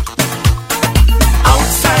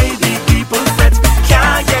 Outside the people fret,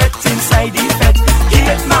 can't get inside the fete.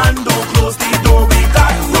 Gate man don't close the door, we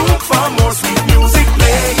got room for more sweet music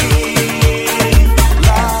playing.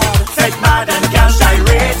 Fete mad and gal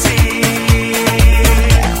gyrating.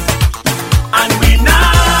 And we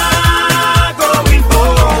not going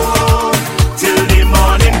home till the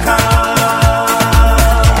morning come.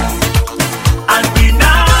 And we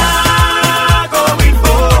not going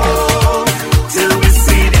home till we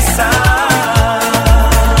see the sun.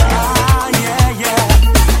 Yeah, yeah.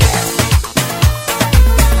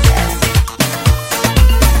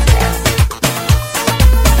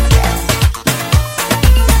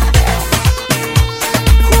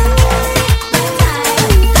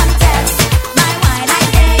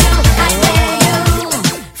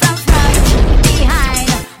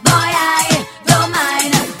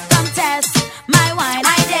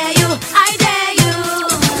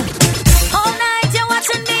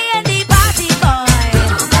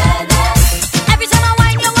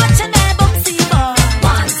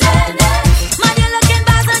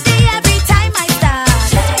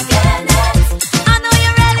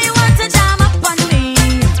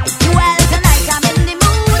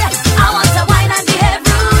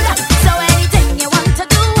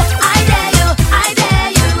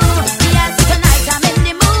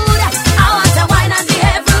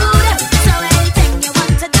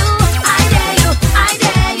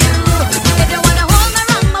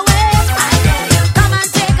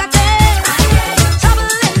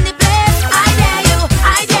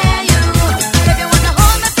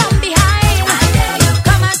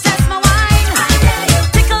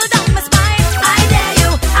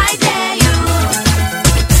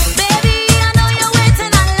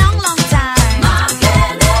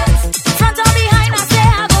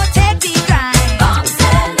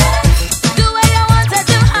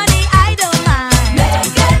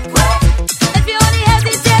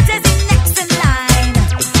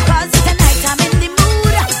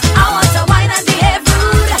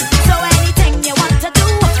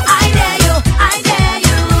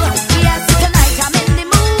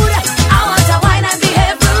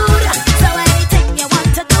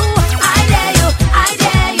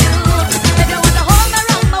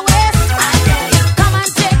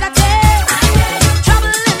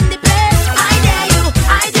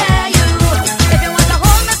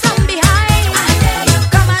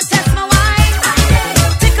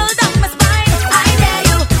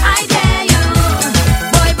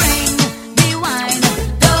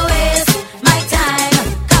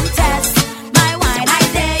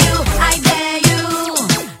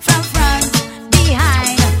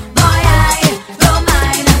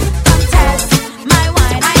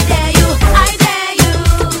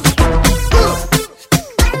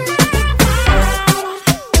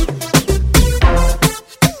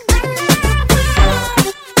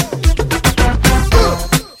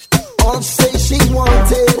 say she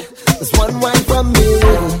wanted was one wine from me.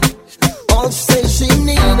 All she say she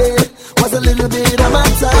needed was a little bit of my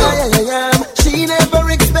time. She never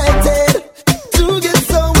expected to get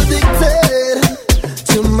so addicted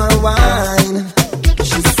to my wine.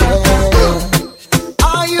 She said,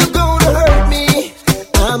 are you gonna hurt me?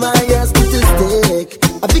 Am I a statistic,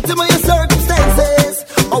 a victim of your circumstances,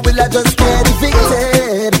 or will I just get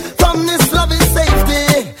evicted from this loving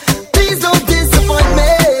safety? Please don't disappoint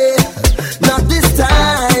me, not this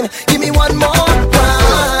time. Give me one more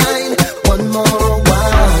wine, one more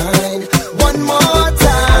wine, one more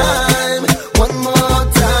time, one more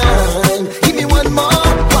time. Give me one more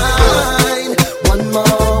wine, one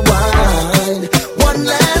more wine, one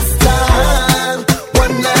last time,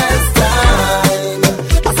 one last time.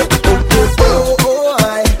 I said, oh, oh, oh, oh,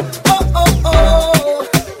 I, oh, oh, oh.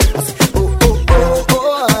 I said, oh, oh, oh,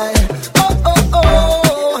 oh, I, oh, oh, oh,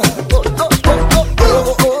 oh, oh, oh, oh,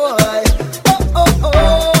 oh, I, oh, oh, oh,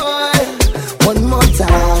 I. One more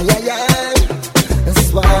time, yeah, yeah. That's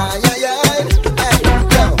why, yeah, yeah. Hey,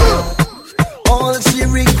 yo. All that she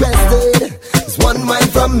requested is one wine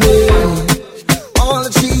from me. All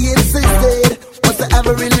that she insisted was to have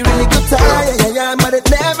a really, really good time, yeah, yeah, yeah. But it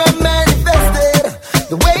never manifested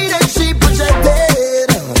the way that she projected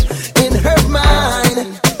in her mind.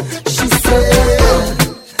 She said,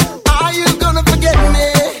 are you gonna forget me?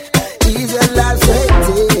 Is your life so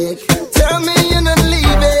hectic? Tell me you're not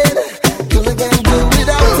leaving, 'cause I can't do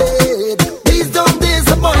without it. Please don't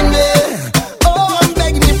disappoint me. Oh, I'm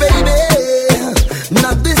begging you, baby,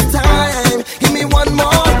 not this time. Give me one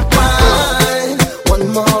more wine, one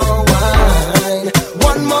more wine,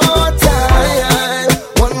 one more time,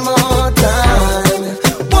 one more time,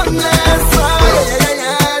 one last try, yeah,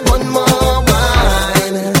 yeah, one more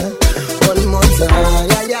wine, one more time,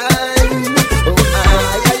 yeah, yeah, oh,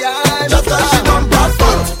 yeah, yeah. Just 'cause she don't pass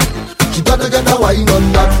fat, she gotta get a wine on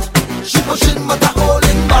that. She pushing but a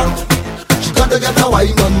holding back. She gotta get a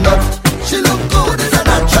wine on that. She look good as a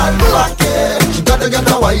natural black, yeah. She gotta get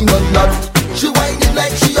a wine on that. She whining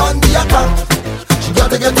like she on the attack. She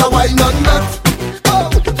gotta get a wine on that. Oh,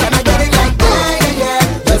 can I get it like that, yeah, yeah?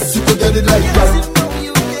 Yes, you can get it like that.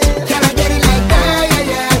 Can I get it like that,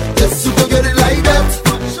 yeah, yeah? Yes, you can get it like that.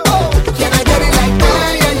 Oh, can I get it like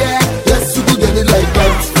that, yeah, yeah? Yes, you can get it like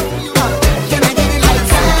that. Can I get it like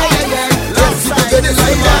that, yeah, yeah? Yes, you can get it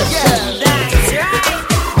like that, yeah.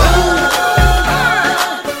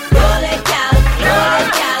 Roll it, gal, roll it,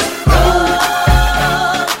 gal, roll.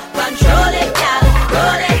 Control it, gal,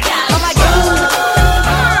 roll it, gal. Oh my God.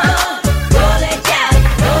 Roll it, gal,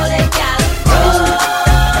 roll it, gal, roll.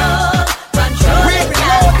 Control it,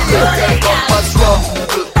 gal, roll it, gal.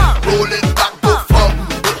 Roll it back to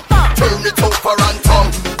fumble, turn it over and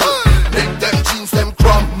tumble, make them jeans them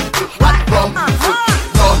crumble and rumble,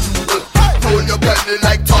 rumble. Roll your belly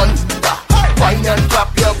like thunder, wine and clap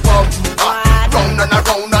your bum, round and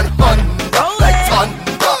around and thunder like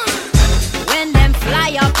thunder. When them fly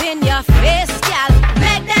up in your face, gal,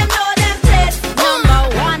 make them know them place. Number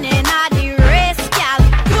one in a the race, gal.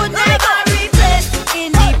 Could never replace.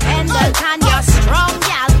 Independent and you're strong,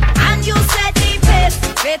 gal. And you set the pace.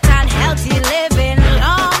 Fit and healthy living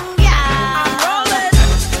long, gal. I'm rolling.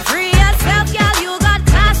 Free yourself, gal. You got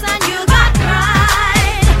class and you got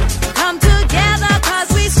pride. Come together 'cause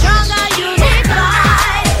we stronger,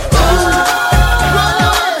 unified.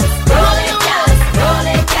 Roll it, gal. Roll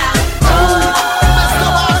it, gal. Roll.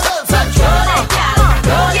 Control it, gal.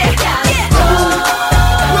 Roll it, gal. Roll.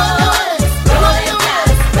 Roll it, gal.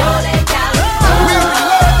 Roll it, gal.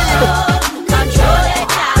 Roll. Control it,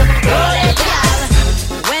 gal. Roll it, gal.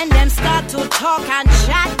 When them start to talk and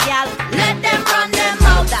chat, gal, let them run them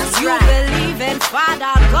out. That's you right. Believe in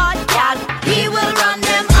Father God, gal, He will run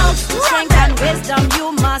them out. Strength and wisdom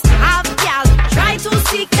you must have, gal. Try to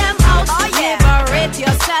seek them out. Liberate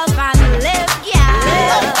yourself and live, gal.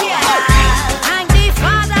 Live, gal. Thank the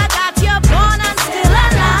Father that you're born and still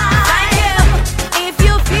alive. Thank Him. If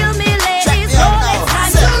you feel me, ladies, roll it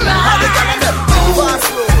and to ride.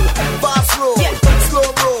 Fast roll, slow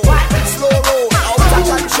roll, slow roll, out of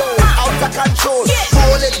control, out of control.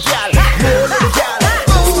 Roll it, gal, roll it, gal.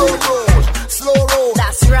 Slow roll,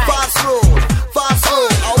 That's right. fast roll,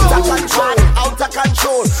 out of control, out of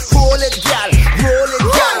control. Roll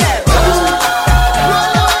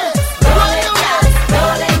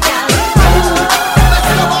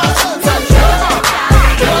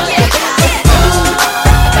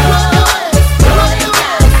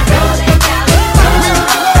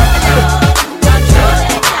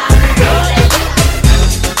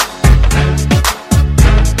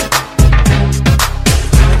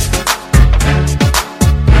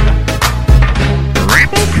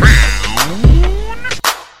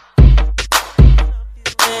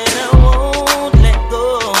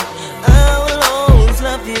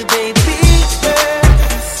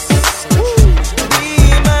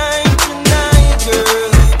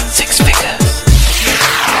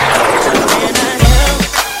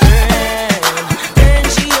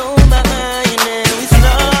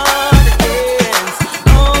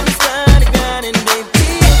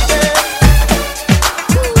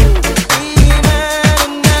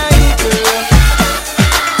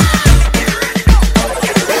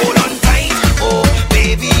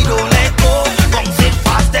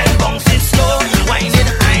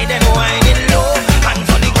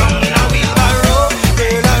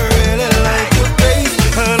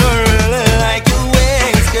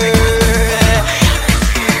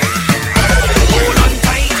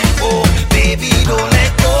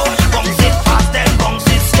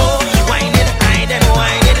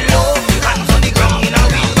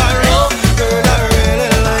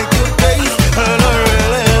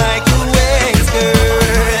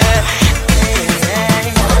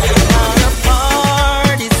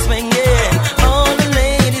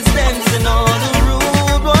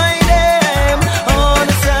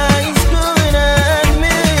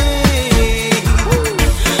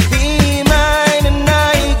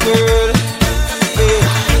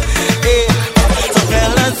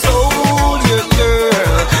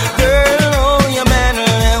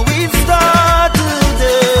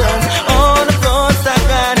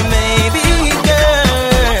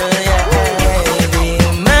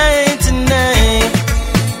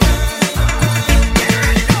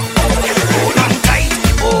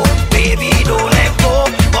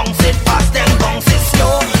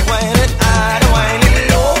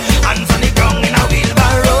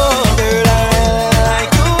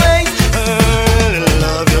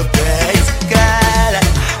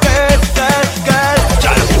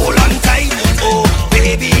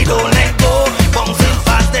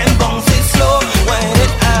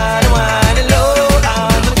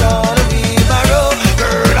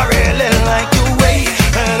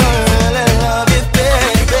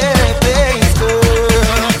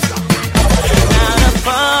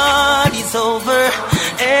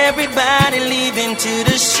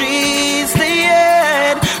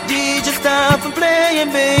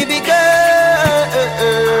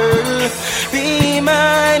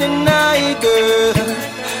night, girl.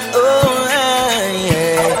 Oh,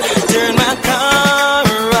 yeah. Turn my car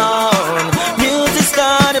on. Music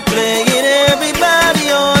started playing.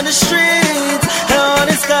 Everybody on the streets, all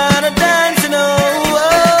they started dancing. Oh,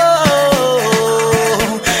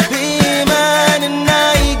 be mine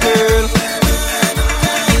tonight, girl.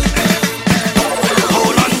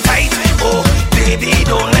 Hold on tight, oh, baby,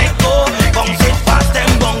 don't let go. Bounce it fast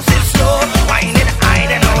and bounce it slow. Wind it high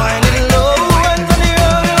and wind it low. Hands on the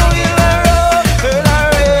road, girl, I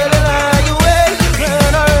really like you,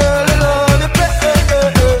 girl, I really love you,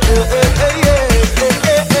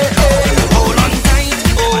 Hold on tight,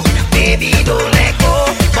 oh, baby, don't let go.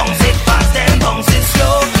 Bounce it fast and bounce it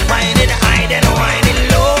slow. Wind it high and wind it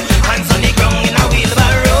low. Hands on the ground in a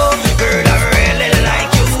wheelbarrow. Girl, I really like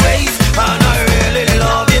your waist, and I really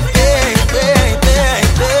love you,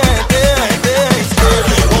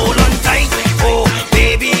 Hold on tight, oh,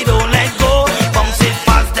 baby, don't let go. Bounce it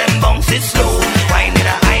fast and bounce it slow. Wind it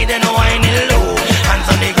high and wind it low. Hands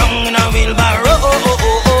on the ground in a wheelbarrow.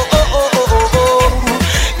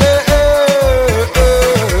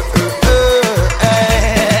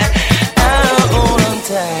 hold on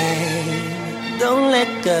tight, don't let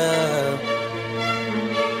go.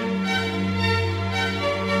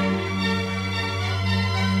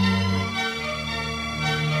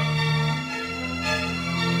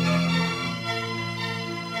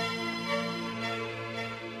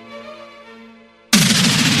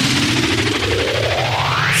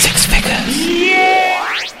 Six figures.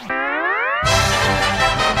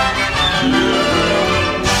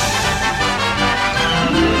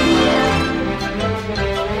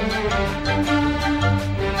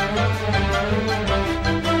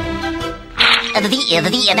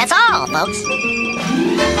 That's all,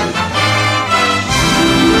 folks.